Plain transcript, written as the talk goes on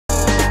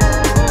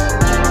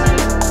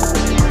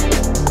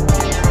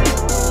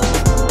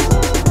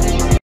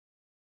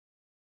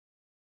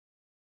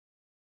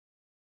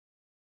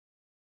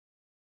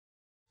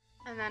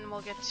And then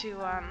we'll get to,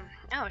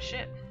 oh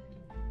shit.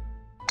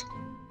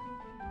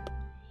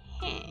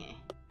 Heh.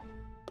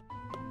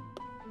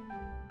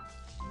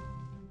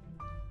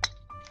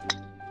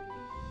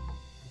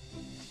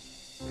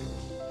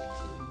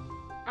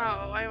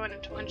 Oh, I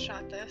wanted to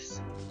one-shot this.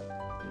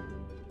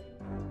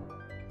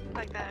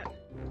 Like that.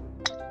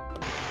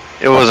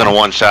 It wasn't a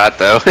one shot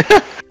though.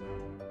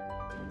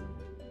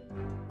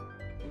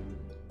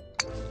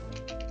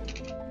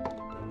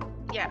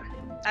 Yeah,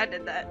 I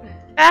did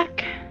that.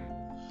 Back.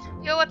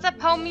 Yo, what's up,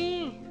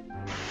 homie?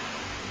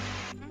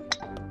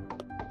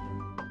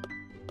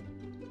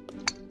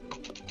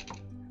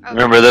 Oh,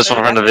 Remember this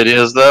one from the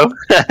videos though?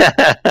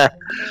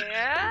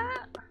 Yeah.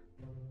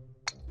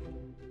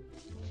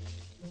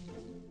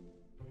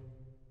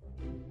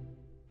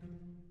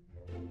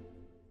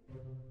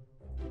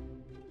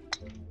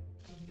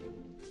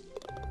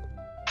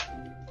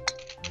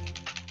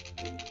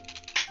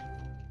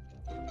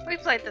 We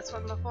played this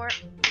one before.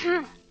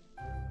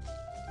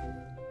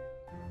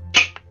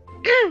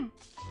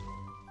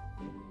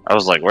 I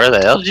was like, where the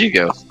hell did you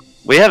go?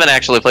 We haven't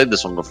actually played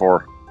this one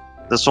before.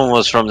 This one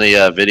was from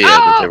the video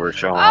that they were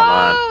showing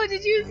online. Oh,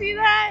 did you see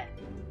that?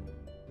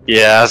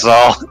 Yeah, I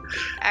saw.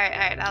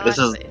 Alright,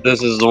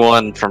 This is the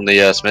one from the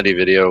Smitty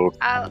video.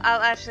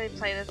 I'll actually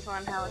play this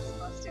one how it's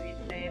supposed to be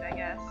played, I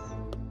guess.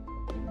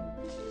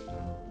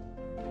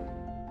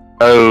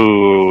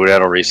 Oh,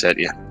 that'll reset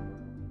you.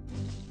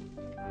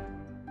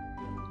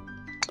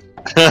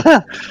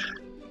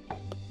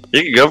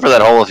 You could go for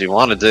that hole if you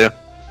wanted to.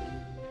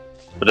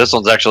 But this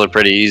one's actually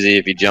pretty easy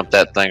if you jump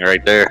that thing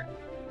right there.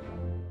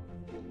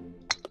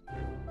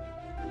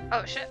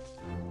 Oh shit.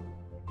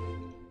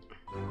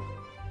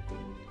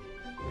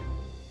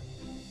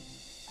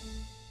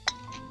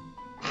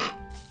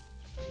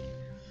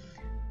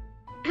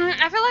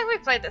 I feel like we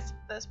played this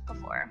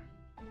before.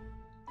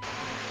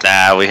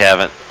 Nah, we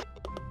haven't.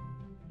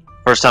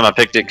 First time I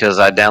picked it because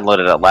I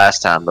downloaded it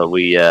last time, but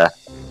we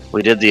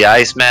did the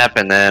ice map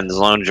and then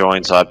Zlone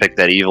joined, so I picked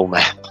that evil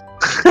map.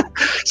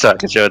 So I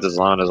can show it to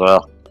Zlone as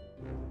well.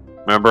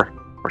 Remember?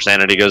 Where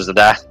Sanity goes to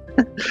die?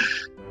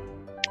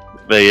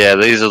 But yeah,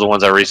 these are the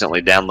ones I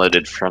recently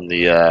downloaded from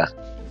the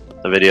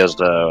videos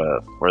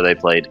where they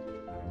played.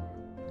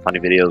 Funny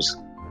videos.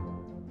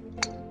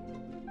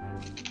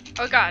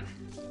 Oh god.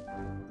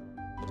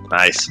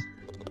 Nice.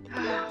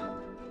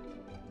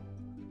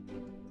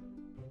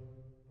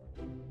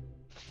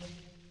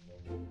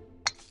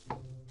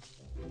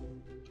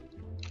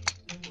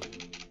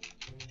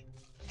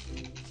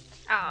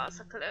 Oh,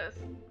 so close.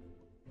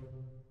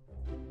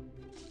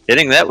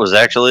 Hitting that was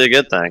actually a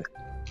good thing.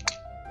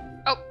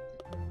 Oh.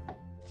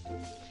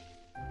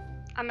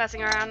 I'm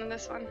messing around in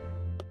this one.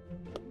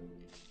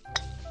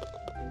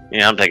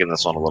 Yeah, I'm taking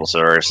this one a little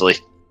seriously.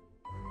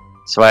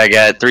 So I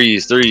got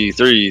threes, three.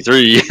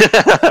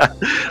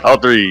 All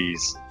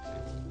threes.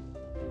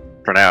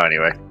 For now,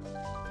 anyway.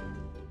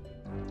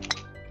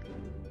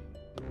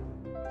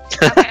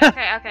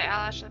 Okay,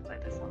 I'll actually play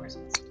this one.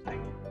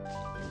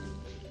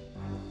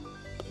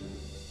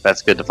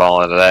 That's good to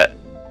fall into that.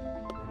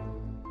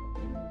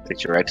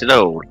 Takes you right to the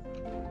old.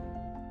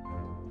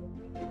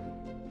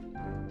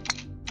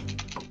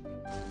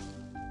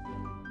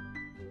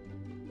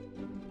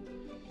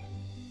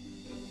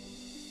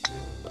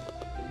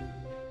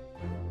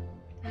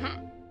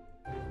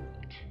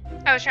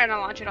 I was trying to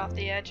launch it off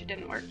the edge, it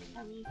didn't work.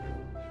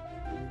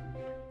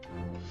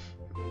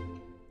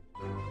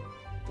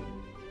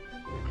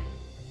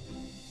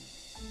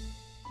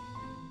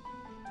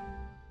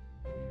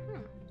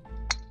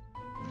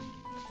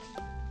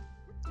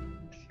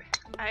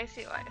 I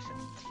see why I said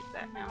to use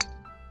that now.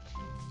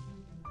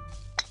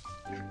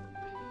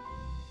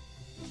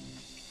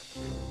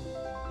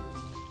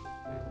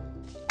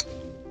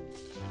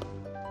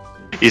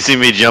 You see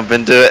me jump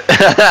into it?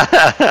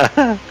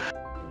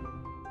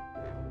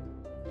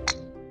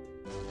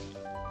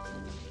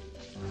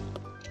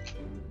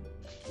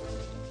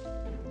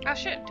 Oh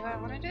shit, do I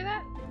want to do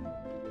that?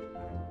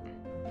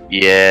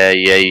 Yeah,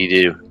 you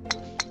do.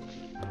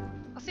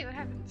 We'll see what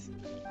happens.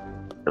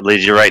 It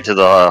leads you right to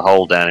the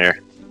hole down here.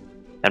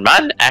 And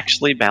mine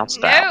actually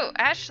bounced out. No,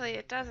 actually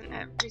it doesn't.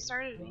 It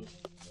restarted me.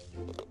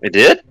 It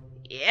did?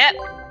 Yep.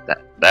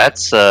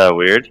 That's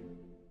weird.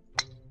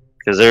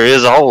 Because there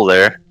is a hole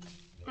there.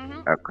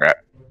 Mm-hmm. Oh crap.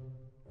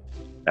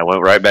 I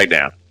went right back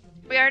down.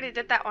 We already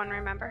did that one,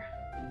 remember?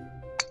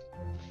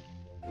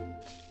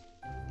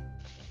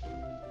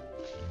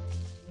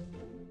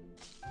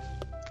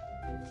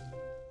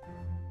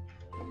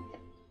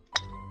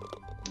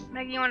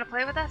 Maggie, you want to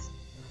play with us?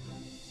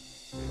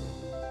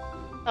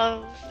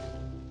 Oh.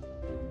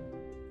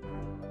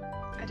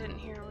 I didn't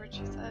hear what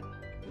she said.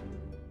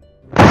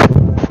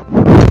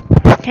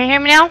 Can you hear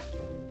me now?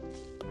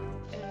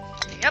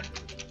 Yep.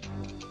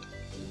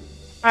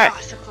 Alright.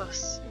 Oh, so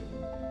close.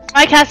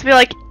 Mic has to be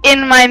like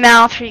in my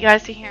mouth for you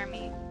guys to hear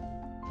me.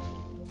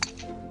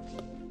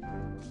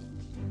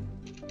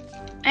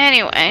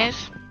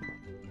 Anyways.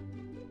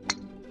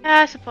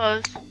 Yeah, I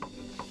suppose.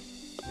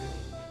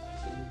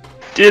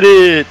 Did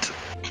it!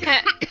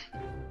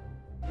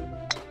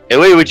 Hey,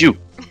 wait, would you?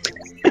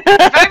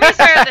 If I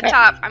restart at the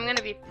top, I'm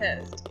gonna be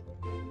pissed.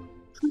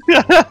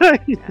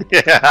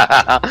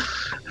 Yeah.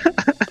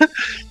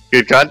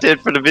 Good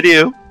content for the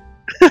video.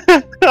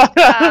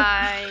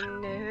 I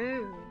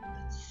know.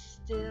 But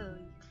still,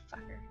 you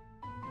fucker.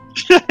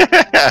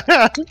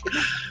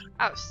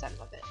 Oh, son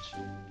of a bitch.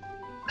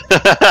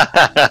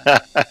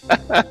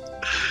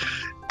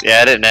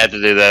 Yeah, I didn't have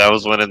to do that. I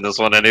was winning this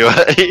one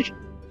anyway.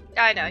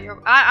 I know,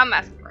 I'm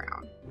messing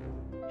around.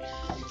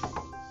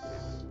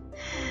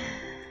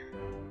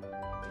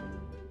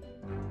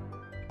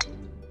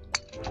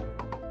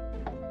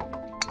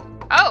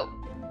 Oh!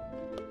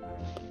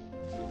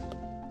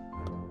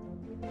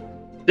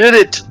 Did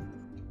it!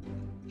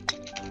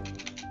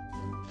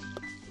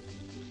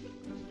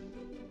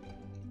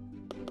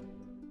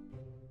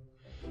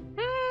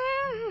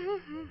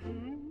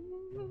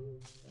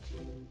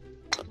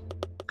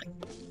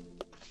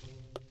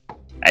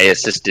 I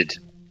assisted.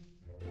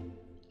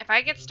 If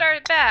I get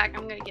started back,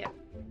 I'm gonna get.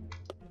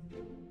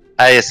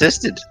 I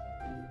assisted.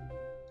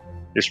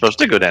 You're supposed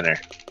to go down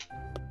there.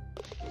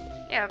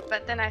 Yeah,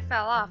 but then I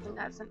fell off and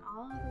got sent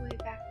all the way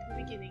back to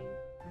the beginning.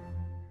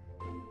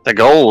 The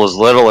goal was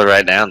literally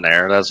right down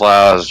there. That's why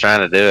I was trying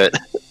to do it.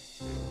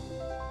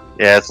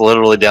 Yeah, it's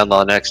literally down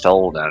the next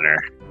hole down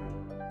there.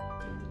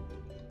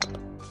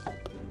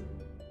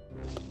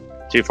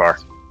 Too far.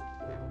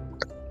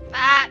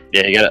 Ah!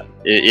 Yeah, you gotta.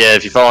 Yeah,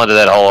 if you fall into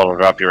that hole, it'll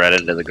drop you right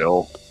into the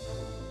goal.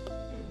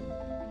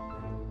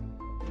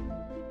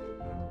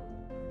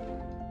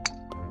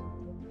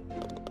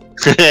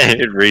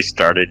 It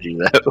restarted you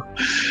though.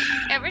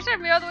 Yeah,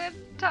 restarted me all the way at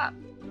the top.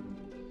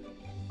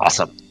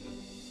 Awesome.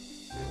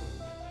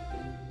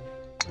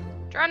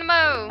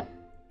 Geronimo!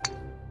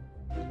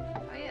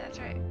 Oh yeah, that's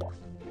right.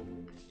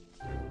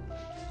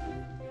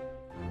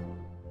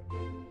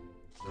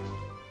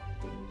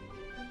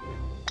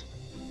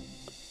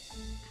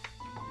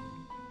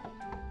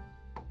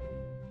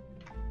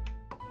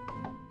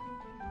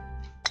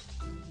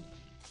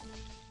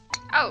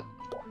 Oh!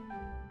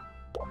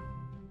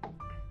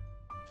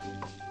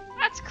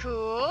 That's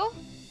cool.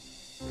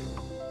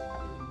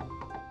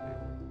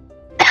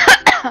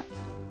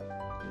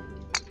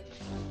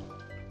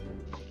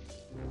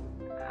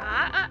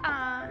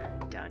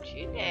 Don't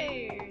you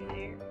dare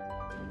there.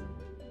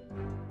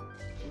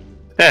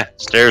 Heh,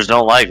 stairs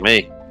don't like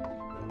me.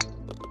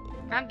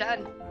 I'm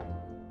done.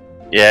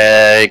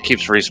 Yeah, it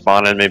keeps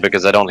respawning me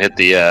because I don't hit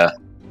the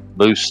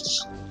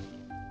boosts.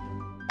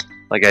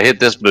 Like I hit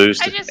this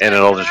boost and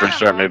it'll just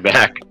restart me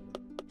back.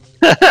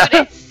 But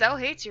it so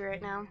hates you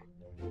right now.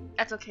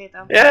 That's okay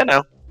though. Yeah, I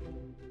know.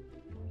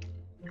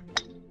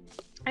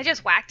 I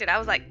just whacked it. I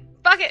was like,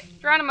 fuck it,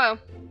 Geronimo.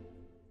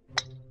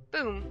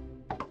 Boom.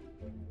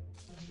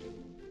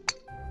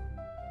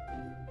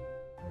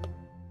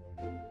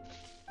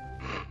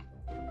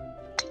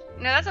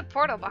 No, that's a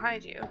portal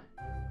behind you.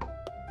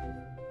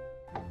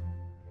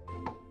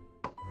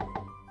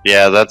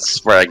 Yeah,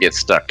 that's where I get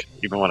stuck,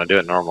 even when I do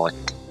it normally.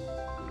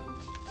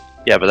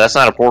 Yeah, but that's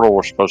not a portal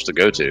we're supposed to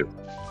go to.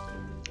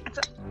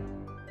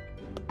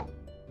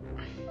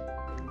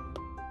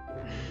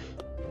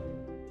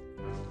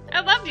 I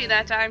loved you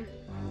that time.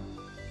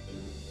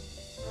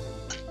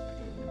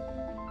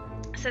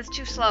 It says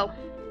too slow.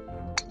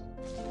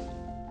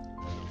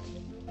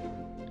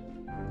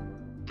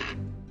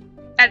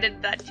 I did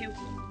that too.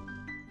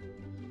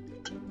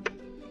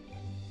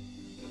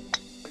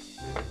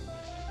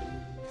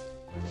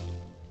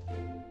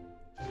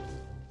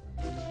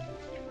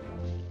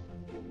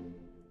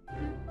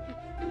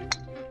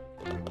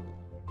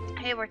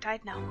 Hey, we're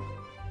tied now.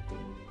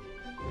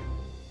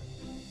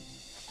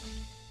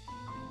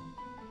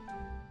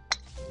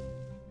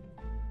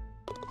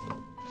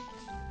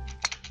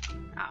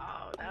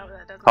 Oh,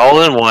 that doesn't.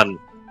 All in one.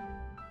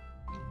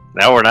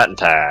 Now we're not in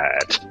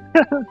tied.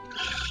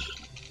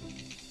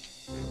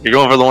 You're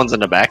going for the ones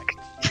in the back?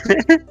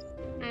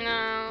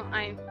 No,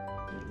 I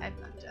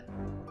fucked up.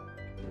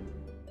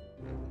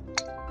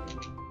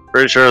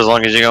 Pretty sure as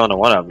long as you go into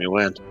one of them, you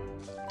win.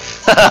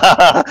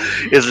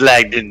 It's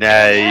like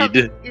denied.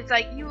 It's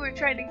like you were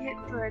trying to get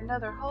for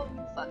another hole,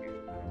 you fucker.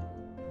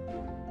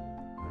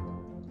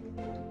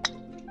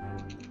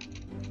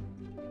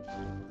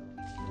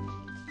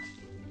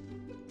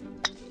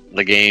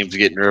 The game's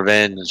getting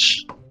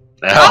revenge.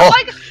 Now. Oh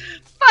my god,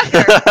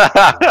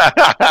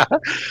 fucker!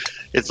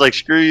 It's like,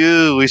 screw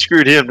you, we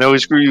screwed him, now we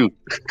screw you.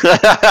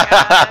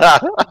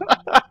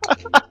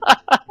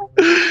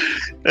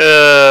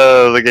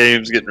 The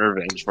game's getting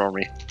revenge for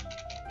me.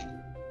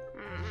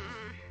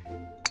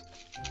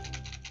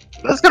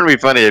 That's gonna be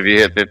funny if you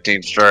hit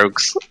 15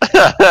 strokes. Fuck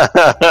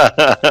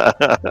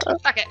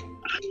it.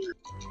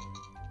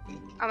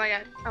 Oh my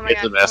god, oh my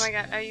It's god, a mess. oh my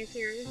god, are you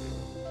serious?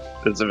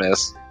 It's a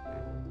miss.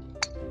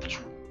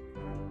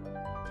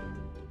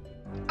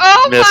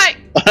 Oh Miss. my!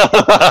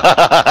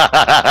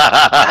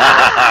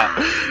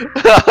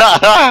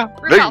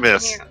 Big Rudolph,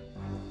 miss. here.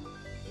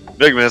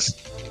 Big miss.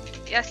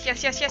 Yes,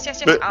 yes, yes, yes,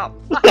 yes, yes. But- Oh,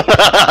 fuck.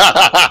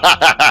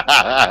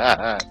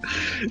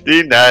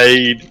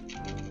 Denied.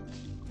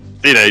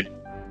 Denied.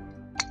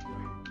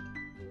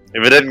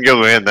 If it didn't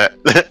go in, that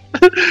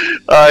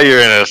oh, you're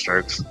in a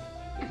strokes.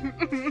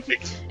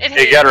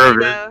 It got hated me,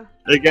 revenge. though.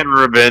 They got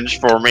revenge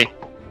for me. Okay,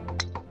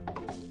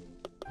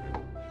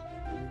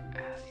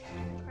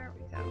 where are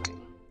we going?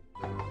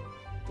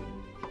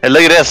 Hey,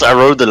 look at this! I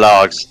rode the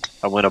logs.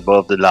 I went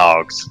above the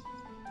logs.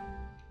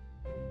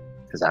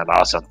 Cause I'm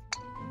awesome.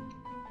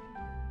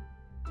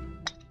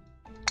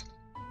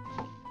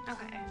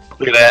 Okay.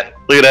 Look at that!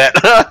 Look at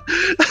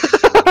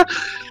that!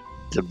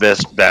 The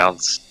best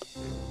bounce.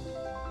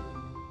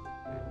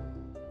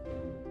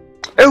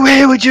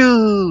 Away with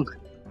you!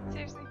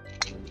 Seriously?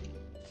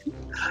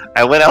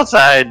 I went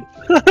outside.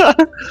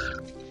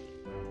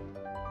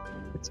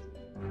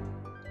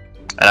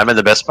 And I'm in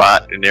the best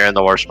spot, and you're in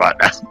the worst spot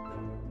now.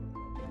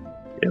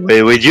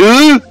 Away with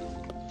you!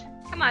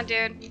 Come on,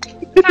 dude.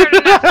 It's hard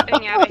enough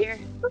getting out of here.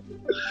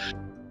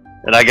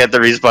 And I get the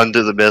respawn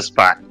to the best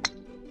spot.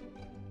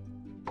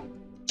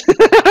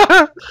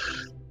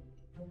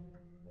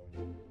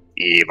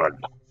 Evil.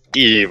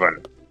 Evil.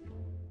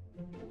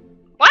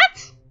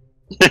 What?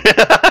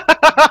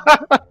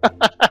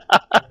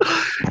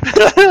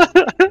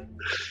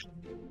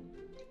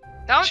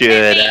 Don't Should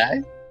hit me.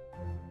 I?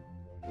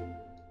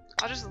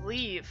 I'll just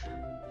leave.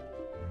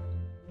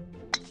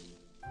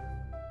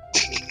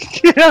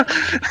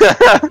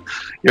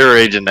 You're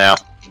raging now.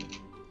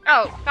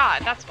 Oh,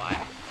 God, that's why.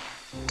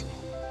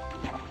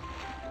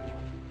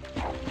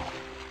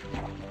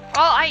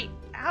 Well, I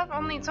have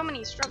only so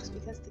many strokes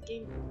because the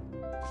game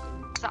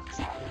sucks.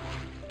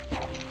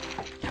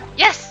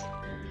 Yes!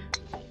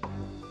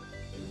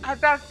 I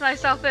bounced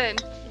myself in.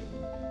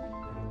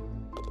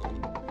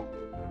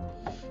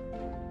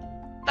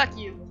 Fuck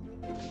you.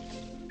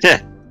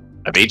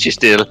 I beat you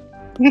still.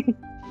 Well,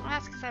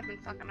 that's because I've been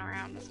fucking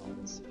around with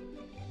holes.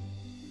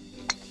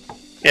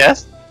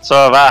 Yes, so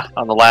have I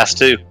on the last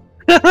two.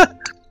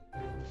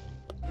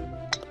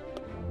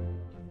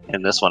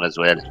 And this one as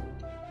well.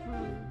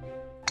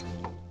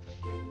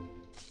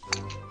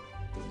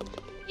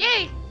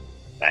 Yay!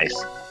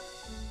 Nice.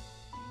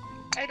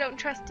 I don't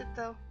trust it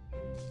though.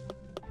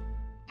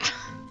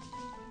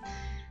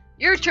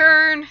 Your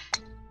turn!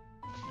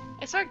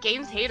 I swear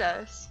games hate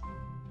us.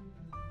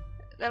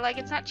 They're like,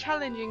 it's not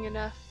challenging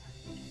enough.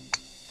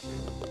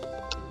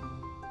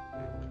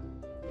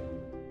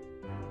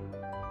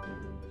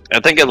 I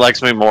think it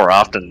likes me more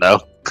often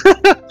though.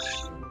 Yeah,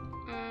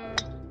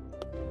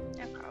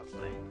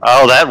 probably.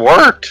 Oh, that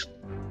worked!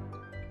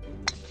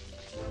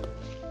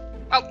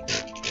 Oh!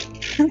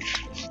 Here,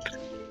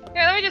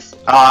 let me just...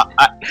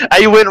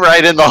 I went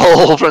right in the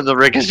hole from the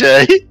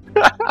ricochet.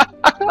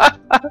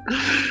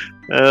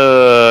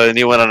 And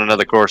you went on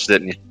another course,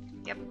 didn't you?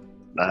 Yep.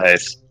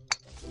 Nice.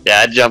 Yeah,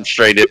 I jumped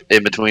straight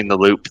in between the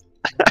loop.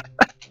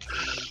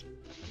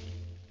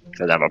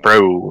 Because I'm a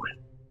pro.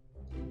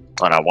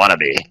 When I want to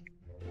be.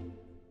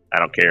 I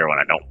don't care when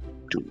I don't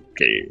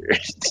care.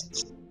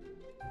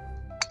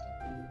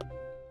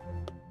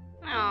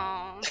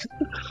 Oh.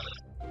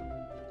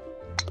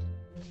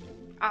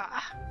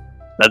 Ah.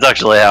 That's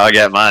actually how I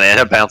got mine, and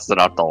I bounced it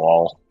off the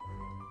wall.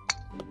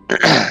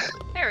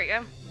 There we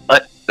go.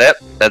 Yep,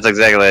 that's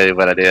exactly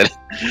what I did.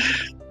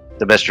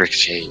 The best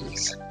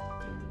ricochets.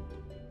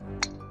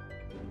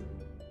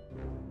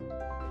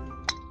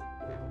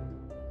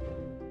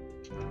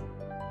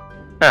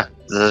 Huh,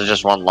 this is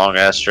just one long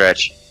ass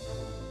stretch.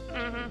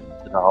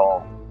 Mm-hmm. In the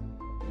hole.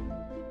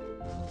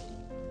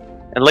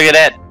 And look at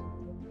that!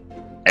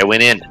 It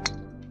went in.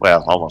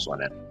 Well, almost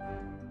went in.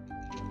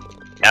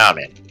 Now I'm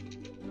in.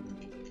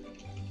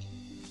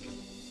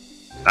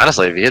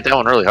 Honestly, if you hit that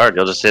one really hard,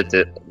 you'll just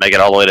make it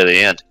all the way to the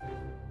end.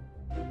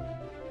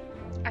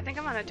 I think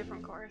I'm on a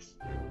different course.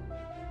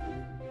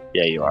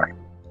 Yeah, you are.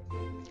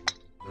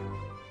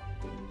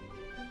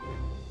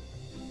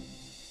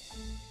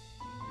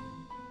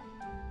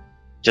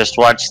 Just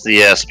watch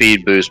the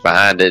speed boost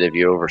behind it if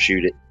you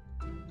overshoot it.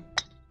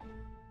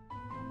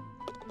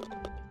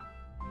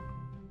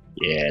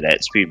 Yeah,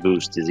 that speed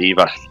boost is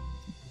evil.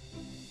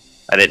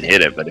 I didn't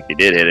hit it, but if you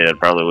did hit it, it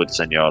probably would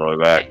send you all the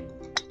way back.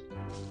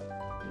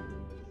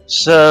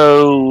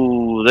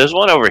 So, there's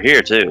one over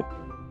here too.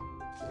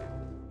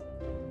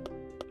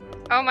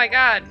 Oh my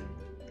god.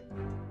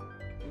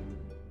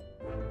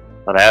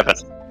 What happened?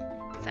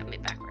 Sent me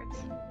backwards.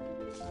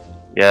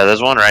 Yeah,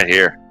 there's one right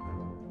here.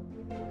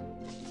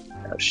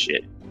 Oh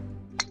shit.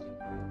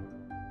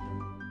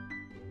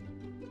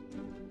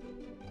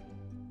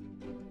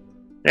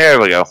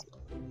 There we go.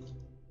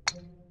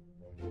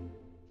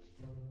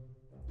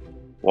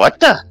 What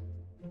the?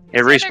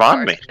 It It's the other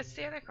respawned me. course. It's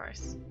the other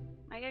course.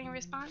 Am I getting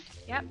respawned?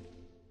 Yep.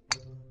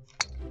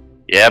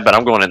 Yeah, but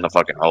I'm going in the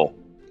fucking hole.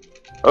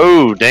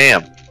 Oh,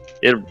 damn.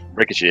 It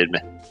ricocheted me.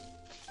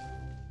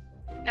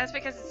 That's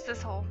because it's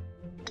this hole.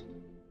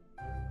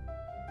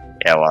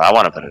 Yeah, well, I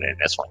want to put it in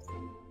this one.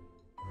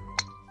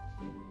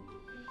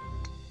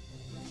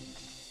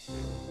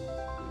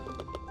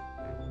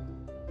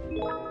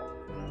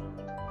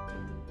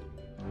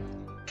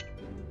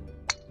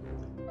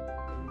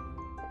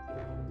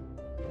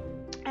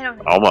 I don't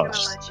think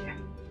Almost. I'm gonna let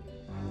you.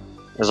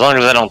 As long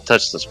as I don't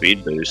touch the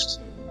speed boost.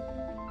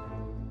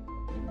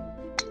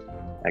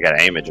 I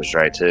gotta aim it just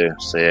right too.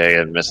 See, I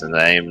got missing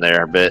the aim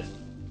there a bit.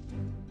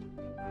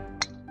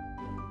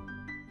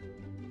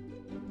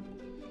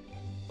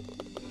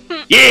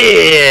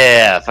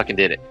 Yeah! Fucking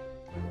did it.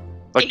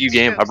 Fuck you,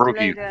 game. I broke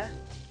you.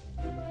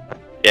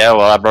 Yeah,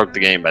 well, I broke the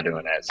game by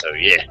doing that, so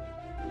yeah.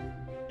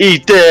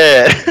 Eat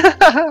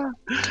that!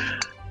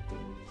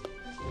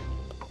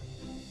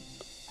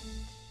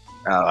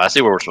 Oh, I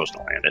see where we're supposed to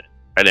land it.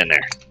 Right in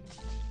there.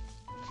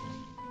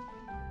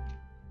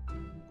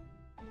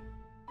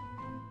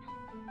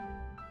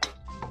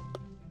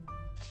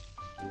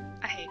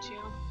 I hate you.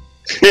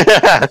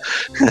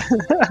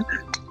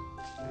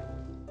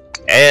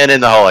 And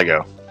in the hole I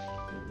go.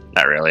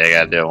 Not really, I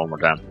gotta do it one more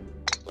time.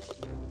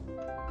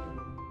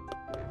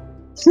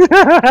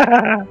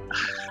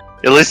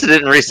 At least it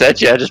didn't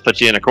reset you, I just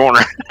put you in a corner.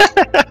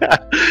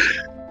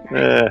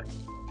 There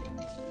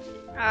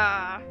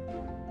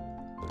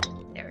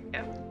we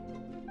go.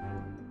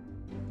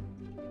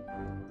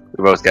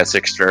 We both got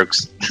 6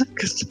 strokes.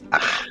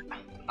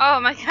 Oh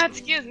my god,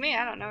 excuse me,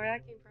 I don't know where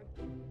that came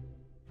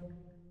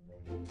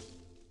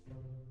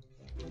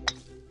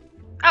from.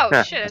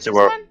 Oh shit, is this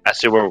one? I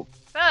see where.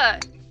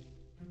 Fuck.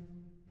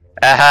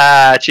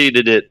 Aha! I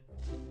cheated it.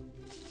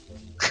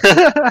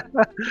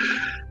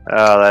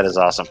 Oh, that is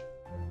awesome.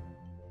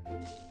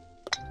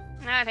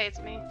 That hates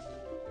me.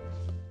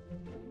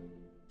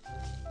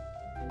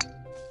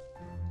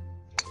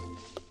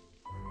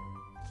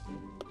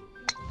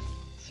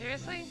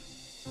 Seriously?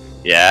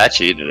 Yeah, I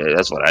cheated it.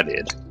 That's what I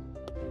did.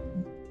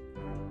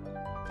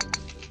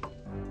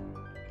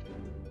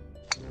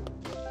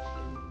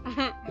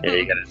 Yeah,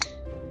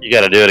 you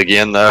gotta do it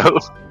again though.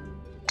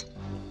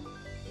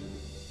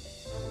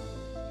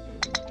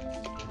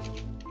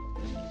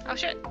 Oh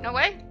shit, no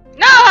way?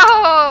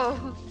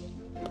 No!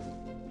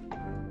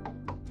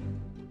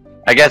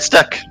 I got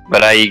stuck,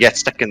 but I got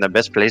stuck in the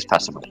best place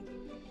possible.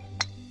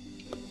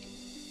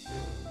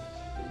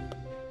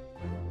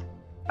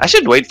 I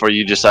should wait for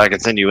you just so I can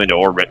send you into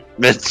orbit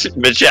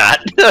mid-shot.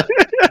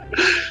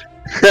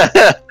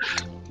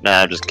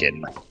 Nah, I'm just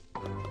kidding.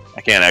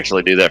 I can't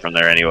actually do that from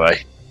there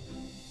anyway.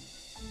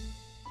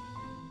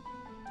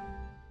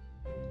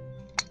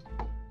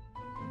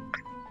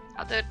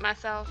 I'll do it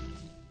myself.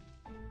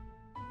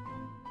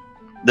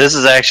 This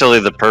is actually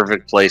the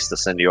perfect place to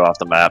send you off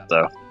the map,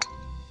 though.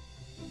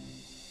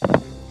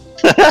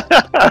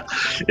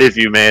 If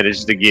you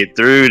manage to get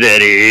through,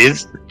 that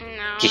is.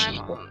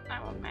 No, I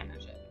won't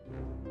manage it.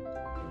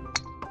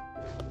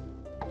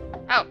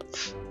 Oh.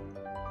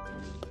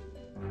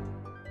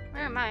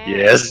 Where am I at?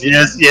 Yes.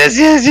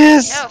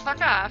 No,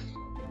 fuck off.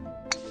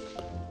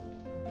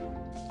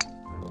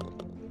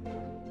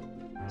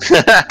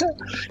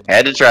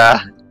 Had to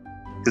try.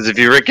 Because if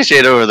you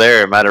ricocheted over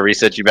there, it might have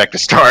reset you back to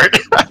start.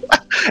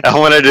 I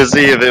wanted to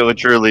see if it would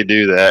truly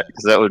do that,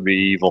 because that would be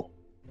evil.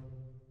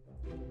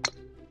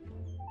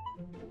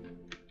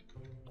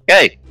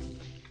 Okay.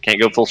 Can't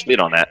go full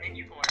speed on that.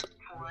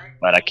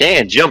 But I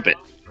can jump it.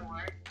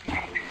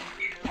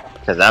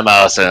 Because I'm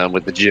awesome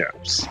with the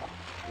jumps.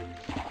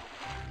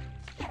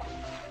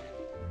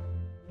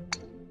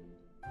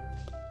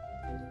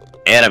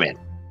 And I'm in.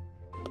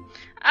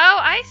 Oh,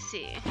 I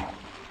see.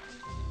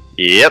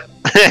 Yep.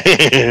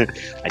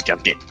 I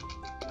jumped it.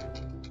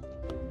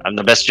 I'm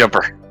the best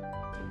jumper.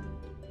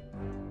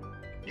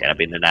 Can't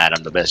be denied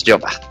I'm the best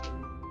jumper.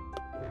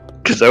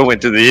 Because I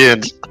went to the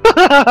end.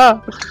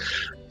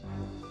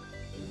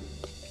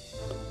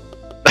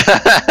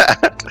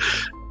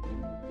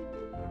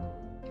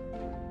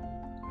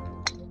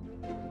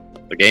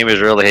 The game is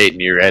really hating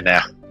you right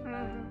now.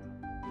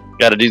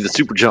 Gotta do the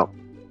super jump.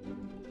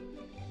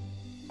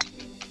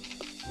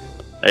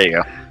 There you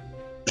go.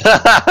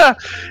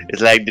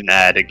 It's like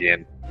denied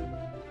again.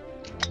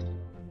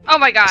 Oh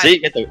my god.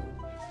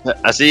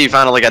 I see you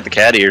finally got the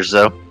cat ears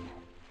though.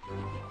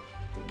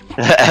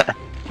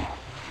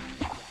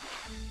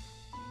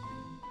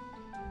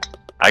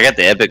 I got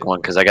the epic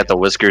one because I got the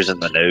whiskers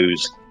and the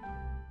nose.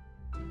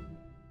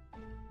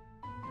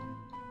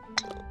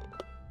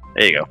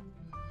 There you go.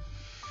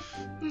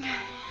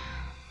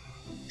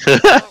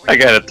 I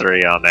got a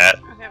 3 on that.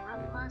 Okay, we're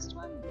on the last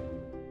one.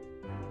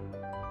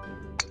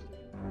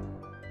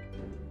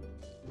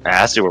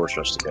 I see where we're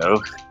supposed to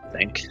go. I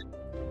think.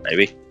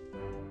 Maybe.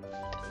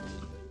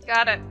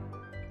 Got it.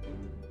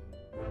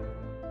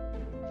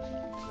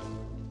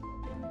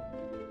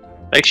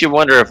 Makes you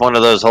wonder if one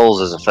of those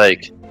holes is a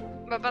fake.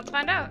 We're about to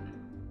find out.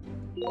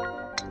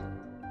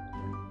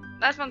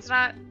 That one's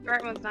not.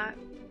 Right one's not.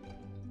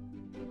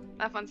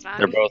 That one's not.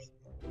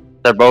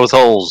 They're both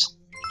holes.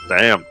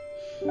 Damn.